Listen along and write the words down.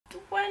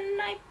when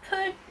I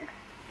put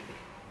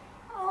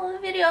all the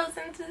videos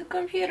into the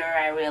computer,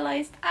 I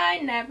realized I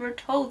never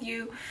told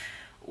you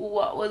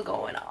what was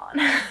going on.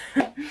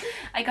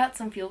 I got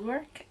some field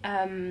work,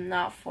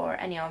 not for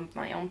any of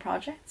my own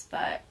projects,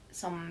 but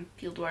some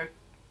field work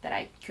that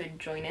I could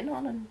join in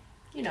on and,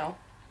 you know,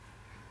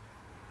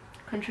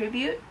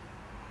 contribute.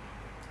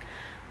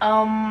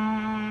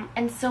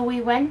 And so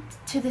we went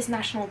to this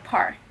national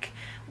park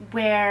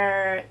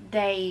where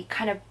they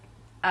kind of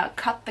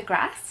cut the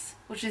grass,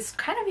 which is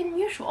kind of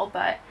unusual,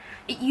 but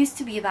it used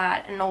to be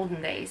that in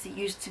olden days. It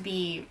used to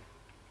be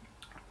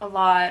a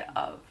lot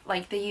of,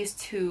 like, they used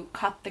to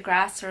cut the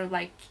grass or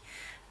like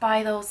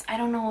buy those, I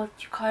don't know what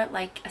you call it,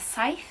 like a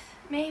scythe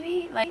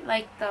maybe,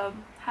 like the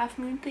half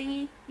moon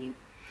thingy you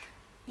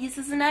use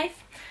as a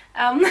knife,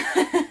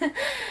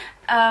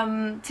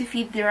 to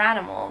feed their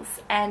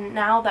animals. And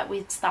now that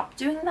we've stopped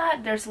doing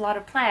that, there's a lot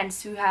of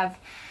plants who have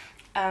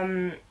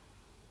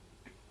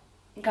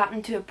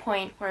gotten to a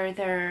point where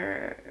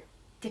they're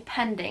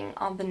depending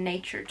on the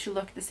nature to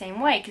look the same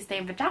way because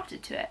they've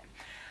adapted to it.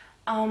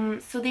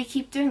 So they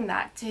keep doing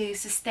that to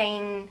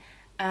sustain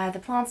the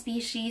plant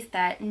species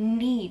that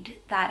need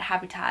that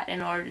habitat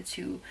in order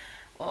to,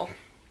 well,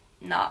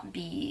 not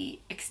be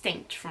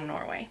extinct from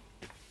Norway.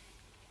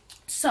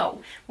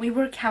 So we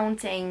were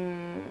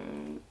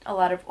counting a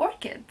lot of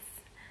orchids,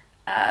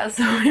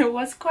 so it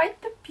was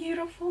quite the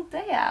beautiful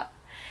day out.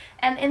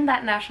 And in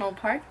that national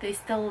park they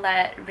still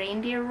let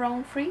reindeer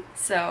roam free,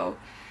 so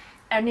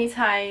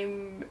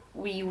anytime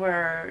we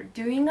were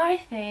doing our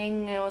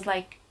thing, it was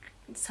like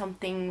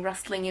something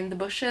rustling in the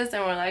bushes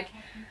and we're like,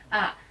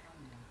 ah,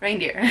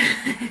 reindeer.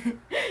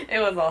 It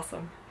was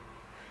awesome.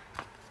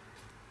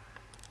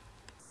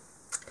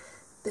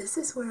 This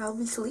is where I'll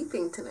be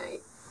sleeping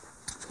tonight.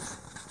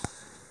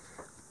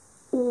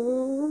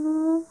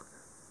 Ooh,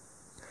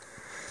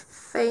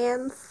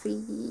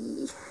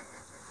 fancy.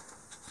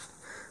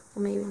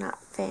 Well, maybe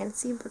not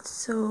fancy, but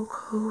so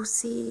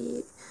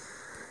cozy.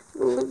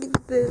 Look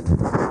at this.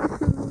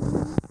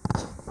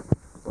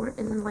 We're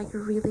in like a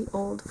really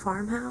old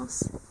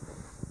farmhouse.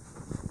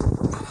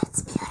 And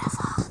it's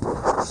beautiful.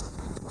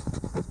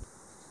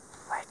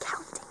 We're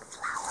counting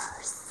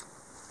flowers.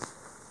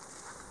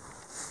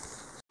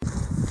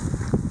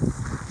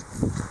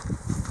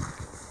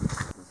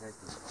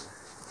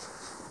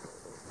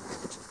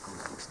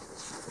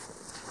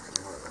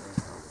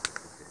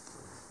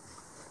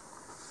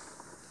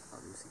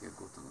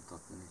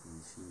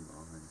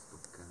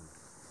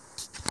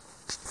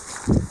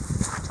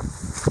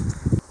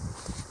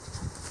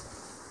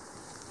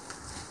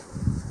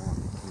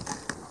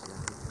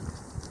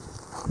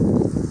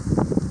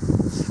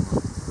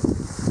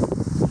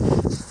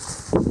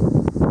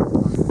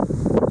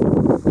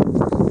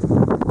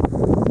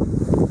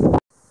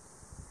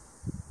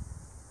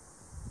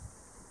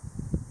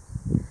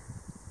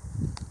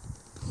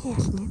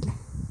 Helt nydelig.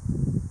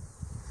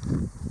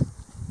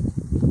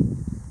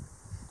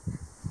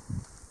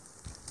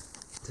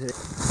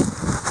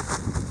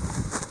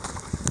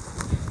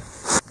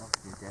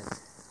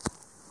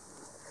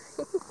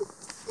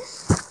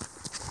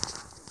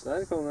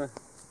 Der kom det.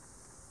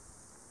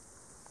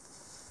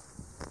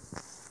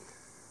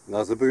 Det er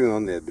altså på grunn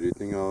av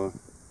nedbrytning av...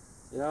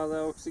 Ja, det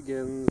er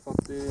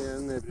oksygenfattig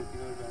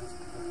nedbrytning av organisk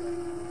materiale.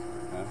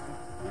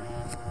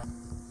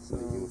 Så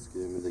det er ganske,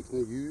 men det er ikke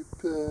noe djup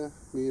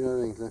myr her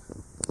egentlig.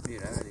 Myr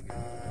er veldig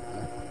grønn.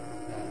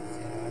 Det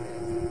er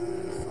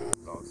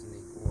et lag som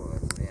ligger over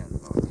for en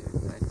lag i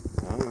ut der.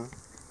 Ja, ja.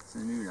 Så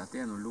det er mulig at det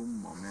er noen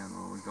lommer med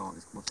noe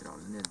organisk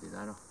materiale nedi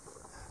der da.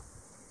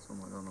 Som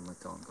har annet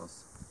metangass.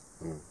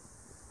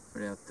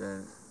 Fordi at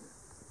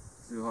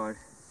du har...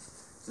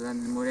 Så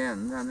den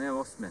morenen, den er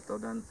vassmettet,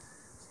 og den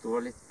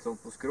står litt sånn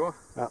på skrå.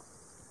 Ja.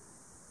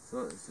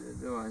 Så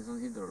det var en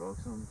sånn hydrolog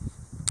som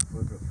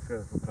prøvde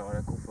å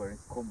forklare hvorfor den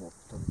kom opp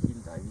til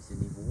kilder i visse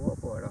nivåer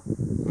på her da.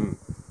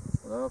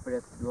 Og det var fordi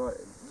at du har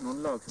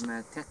noen lag som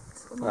er tett,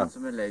 og noen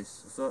som er løs.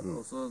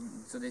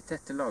 Så de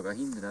tette lagene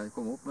hindrer deg å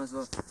komme opp, men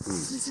så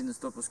siden det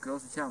står på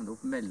skrå, så kommer det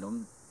opp mellom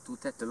to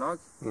tette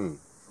lag,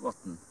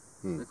 vatten.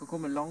 Det kan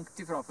komme langt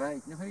ifra, for det er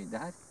ikke noe høyde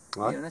her.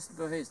 Det er jo nesten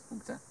på høyeste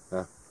punktet.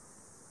 Ja.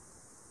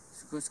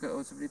 Og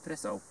så blir det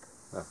presset opp.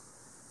 Ja.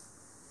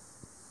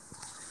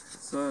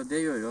 Så det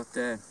gjør jo at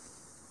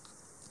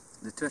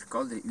det tørker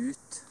aldri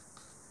ut.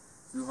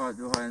 Du har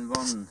en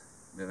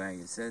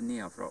vannbevegelse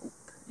nedenfra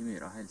opp i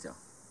myra hele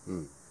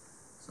tiden.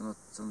 Sånn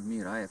at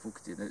myra er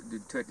fuktig.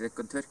 Det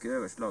kan tørke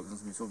øverste laget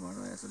sånn som i sommeren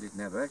når det er så litt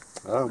nedbør.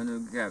 Ja. Men når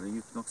du graver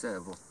dypt nok så er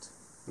det vått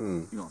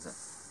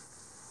uansett.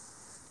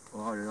 Og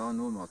har du da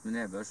normalt med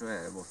nedbør så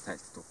er det vått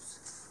helt til topps.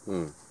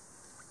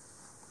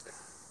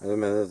 Jeg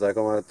mener dette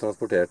kan være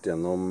transportert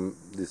gjennom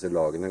disse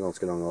lagene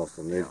ganske lange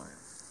avstander. Ja, ja.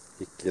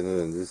 Ikke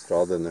nødvendigvis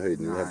fra denne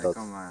høyden i det hele tatt. Nei,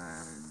 det kan være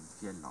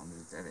fjellene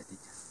rundt, jeg vet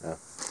ikke. Ja.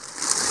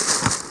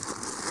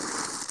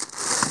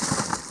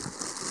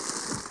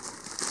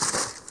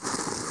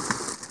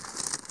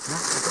 Ja,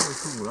 det kan vi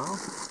sola da.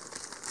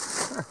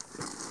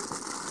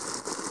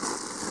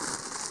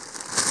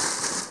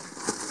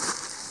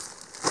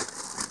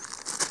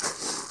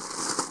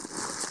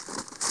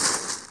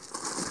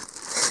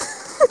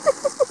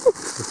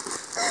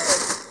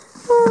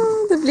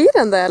 Det blir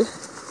en del.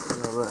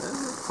 Ja, det er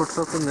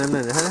fortsatt en del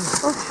nedi her.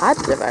 Å,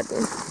 herre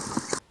verden.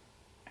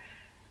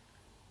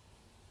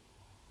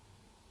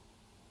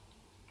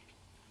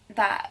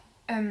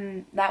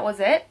 That was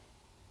it.